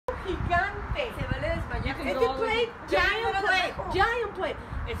You can It's go a plane, giant plane.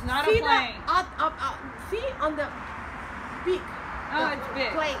 It's not see a plane. See on the peak. Oh, it's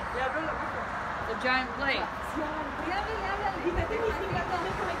big. Plane. The giant plane. Fíjate mi hija,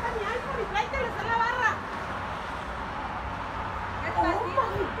 donde conecta mi iPhone y tráetelo, está en la barra. Oh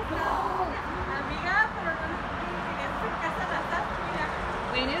my God. Amiga, pero no es en casa la mira.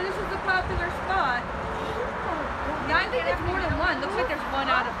 We knew this was a popular spot. Yeah, I think it's more than one. Looks like there's one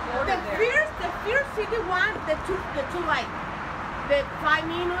out of Florida there. The first city one, the two lights. The 5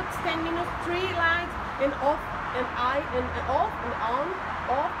 minutes, 10 minutes, 3 lights, and off and off and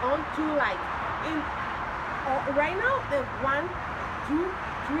on 2 lights. Right now, the 1, 2,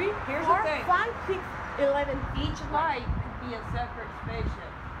 3, Here's 4, the thing. 5, 6, 11. Each light could be a separate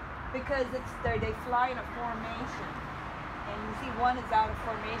spaceship because they fly in a formation. And you see one is out of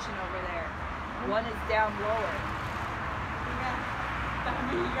formation over there. One is down lower.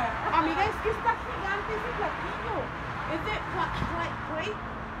 Amiga, es que está gigante ese platillo. Es de plane,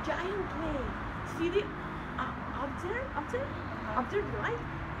 giant plane. See the up there, right?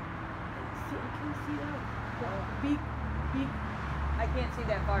 See, I can see that big. I can't see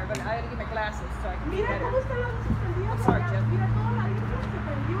that far, but I gotta get my glasses so I can see Mira better. cómo están las luces prendidas. I'm sorry, Jeff. Mira todo la luz se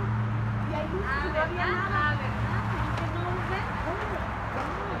prendió. Y hay luz y no había nada.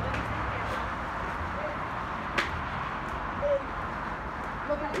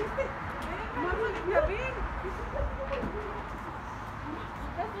 ¿Lo trajiste? Mamá, mira, ven.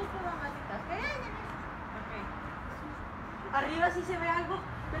 Arriba sí se ve algo,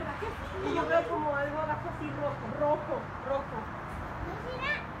 ¿verdad que sí? Y yo veo como algo abajo así rojo.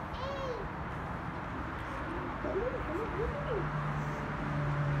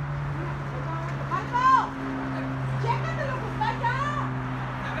 ¡Marco! ¡Chécate lo que está allá!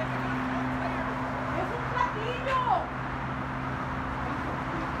 ¡Es un platillo!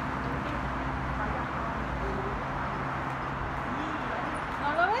 ¿No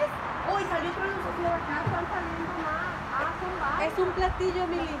lo ves? Uy, salió otro luz así de acá, están saliendo más. Son varios. Es un platillo,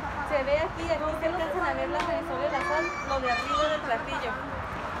 Mili. Se ve aquí se alcanzan a ver las venezuelas, son lo de arriba del platillo.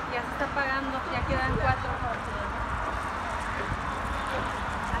 Ya se está apagando, ya quedan